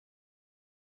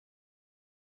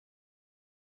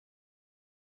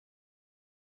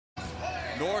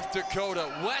North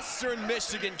Dakota, Western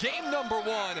Michigan, game number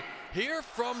 1 here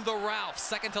from the Ralph,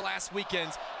 second to last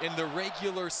weekend in the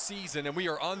regular season, and we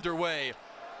are underway.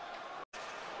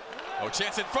 Oh,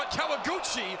 chance in front,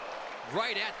 Kawaguchi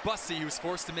right at Bussey, who's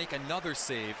forced to make another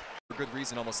save. For good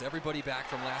reason, almost everybody back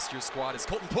from last year's squad as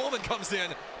Colton Pullman comes in.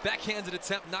 Backhanded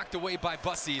attempt knocked away by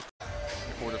Bussey.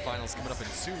 The quarterfinals coming up in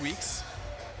 2 weeks.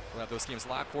 We'll have those games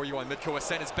live for you on Midco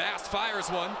Ascent as Bast fires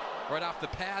one right off the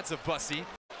pads of Bussey.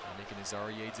 Making his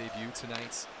REA debut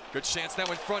tonight. Good chance now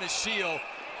in front is Shield.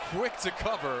 Quick to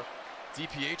cover.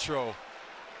 DiPietro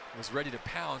was ready to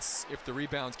pounce if the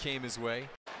rebound came his way.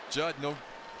 Judd, no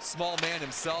small man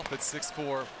himself at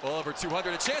 6'4", well over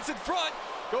 200. A chance in front.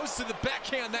 Goes to the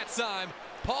backhand that time.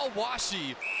 Paul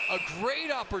Washi, a great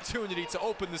opportunity to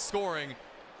open the scoring.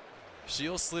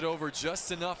 Shield slid over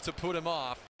just enough to put him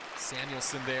off.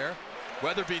 Samuelson there.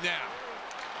 Weatherby now.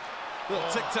 Little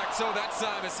tic-tac-toe that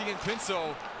time as he and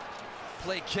Pinto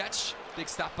play catch. Big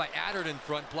stop by Adert in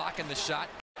front, blocking the shot.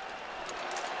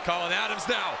 Colin Adams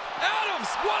now. Adams!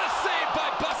 What a save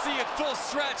by Bussey at full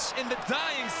stretch in the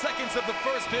dying seconds of the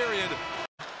first period.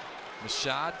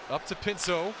 Mashad up to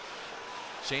Pinto.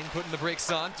 Shane putting the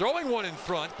brakes on, throwing one in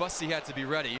front. Bussey had to be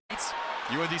ready.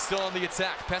 UND still on the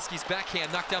attack. Pesky's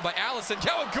backhand knocked down by Allison.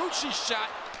 Kawaguchi's shot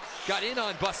got in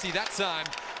on Bussey that time.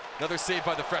 Another save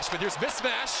by the freshman. Here's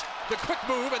Mismash, the quick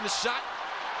move and the shot.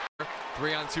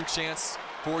 3-on-2 chance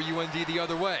for UND the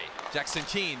other way. Jackson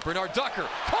Keene, Bernard Ducker,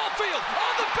 Caulfield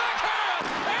on the backhand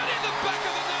and in the back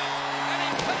of the net, and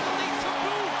a penalty to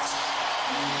boot.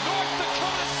 North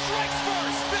Dakota strikes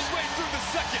first midway through the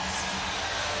second.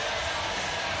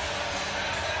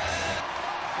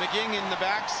 McGing in the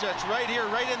backstretch right here,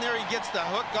 right in there. He gets the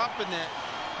hook up and the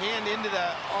hand into the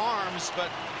arms,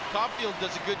 but Caulfield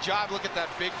does a good job. Look at that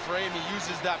big frame. He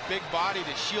uses that big body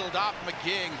to shield off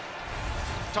McGing.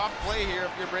 Tough play here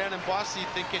if you're Brandon Bussey,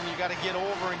 thinking you got to get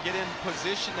over and get in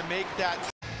position to make that.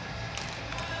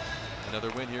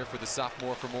 Another win here for the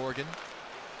sophomore from Oregon.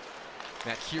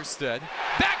 Matt Kierstead.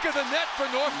 Back of the net for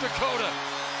North Dakota.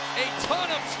 A ton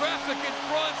of traffic in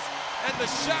front, and the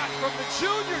shot from the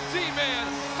junior D-man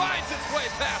finds its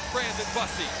way past Brandon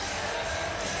Bussey.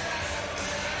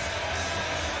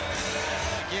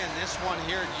 Again, this one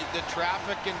here, the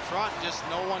traffic in front, just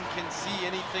no one can see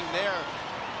anything there.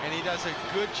 And he does a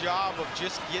good job of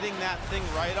just getting that thing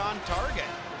right on target.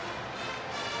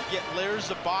 You get layers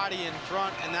of body in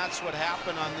front, and that's what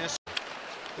happened on this.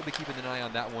 We'll be keeping an eye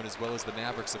on that one, as well as the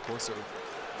Mavericks, of course, are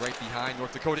right behind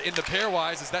North Dakota in the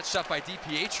pairwise as that shot by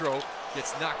DiPietro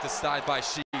gets knocked aside by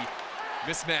Shee.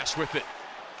 Mismatch with it.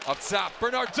 Up top,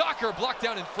 Bernard Docker blocked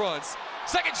down in front.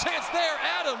 Second chance there,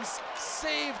 Adams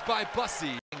saved by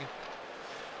Bussey.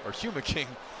 Or Hugh McGing,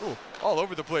 ooh, all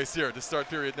over the place here to start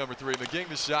period number 3. McGing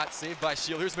the shot, saved by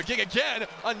Shield. Here's McGing again,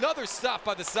 another stop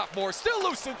by the sophomore, still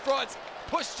loose in front,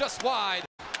 pushed just wide.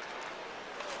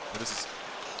 And this is,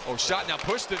 oh, shot now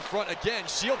pushed in front again.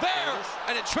 Shield there,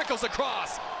 and it trickles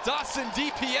across. Dawson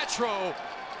DiPietro,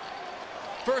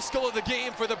 first goal of the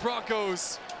game for the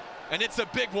Broncos, and it's a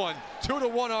big one.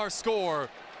 2-1 our score.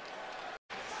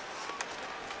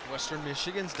 Western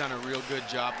Michigan's done a real good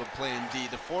job of playing D.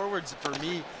 The forwards, for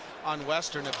me, on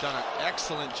Western have done an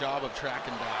excellent job of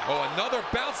tracking down. Oh, another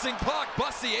bouncing puck.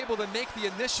 Bussey able to make the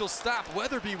initial stop.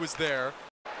 Weatherby was there.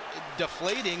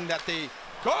 Deflating that they...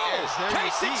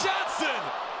 Casey Johnson!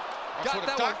 That's what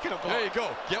I'm talking about. There you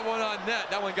go. Get one on net.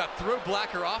 That one got through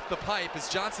Blacker off the pipe as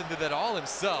Johnson did that all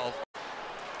himself.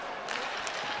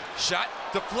 Shot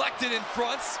deflected in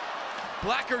front.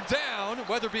 Blacker down.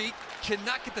 Weatherby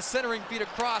cannot get the centering feed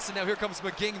across, and now here comes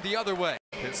McGing the other way.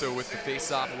 Pinto with the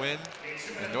face-off win,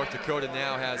 and North Dakota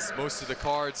now has most of the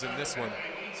cards in this one.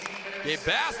 Gabe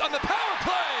Bast on the power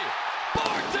play!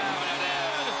 Bar down and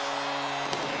in!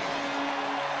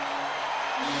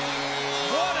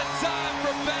 What a time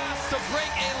for Bast to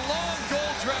break a long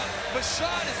goal drought.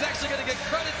 Mashad is actually going to get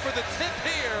credit for the tip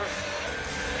here.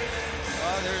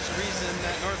 Well, there's a reason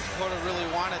that North Dakota really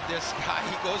wanted this guy.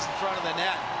 He goes in front of the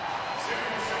net.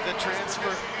 The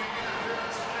transfer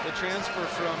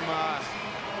from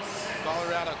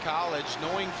Colorado College,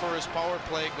 knowing for his power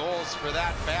play goals for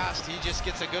that fast, he just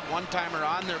gets a good one-timer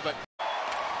on there. But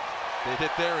they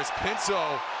hit there as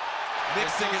Pinto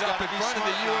mixing it up in front of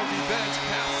the UND bench.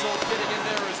 Passel getting in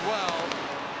there as well.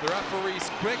 The referee's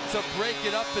quick to break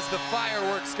it up as the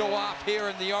fireworks go off here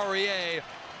in the REA.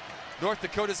 North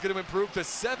Dakota's going to improve to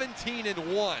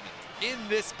 17-1 in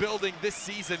this building this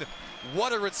season.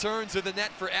 What a return to the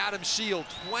net for Adam Shield.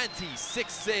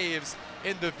 26 saves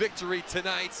in the victory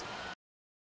tonight.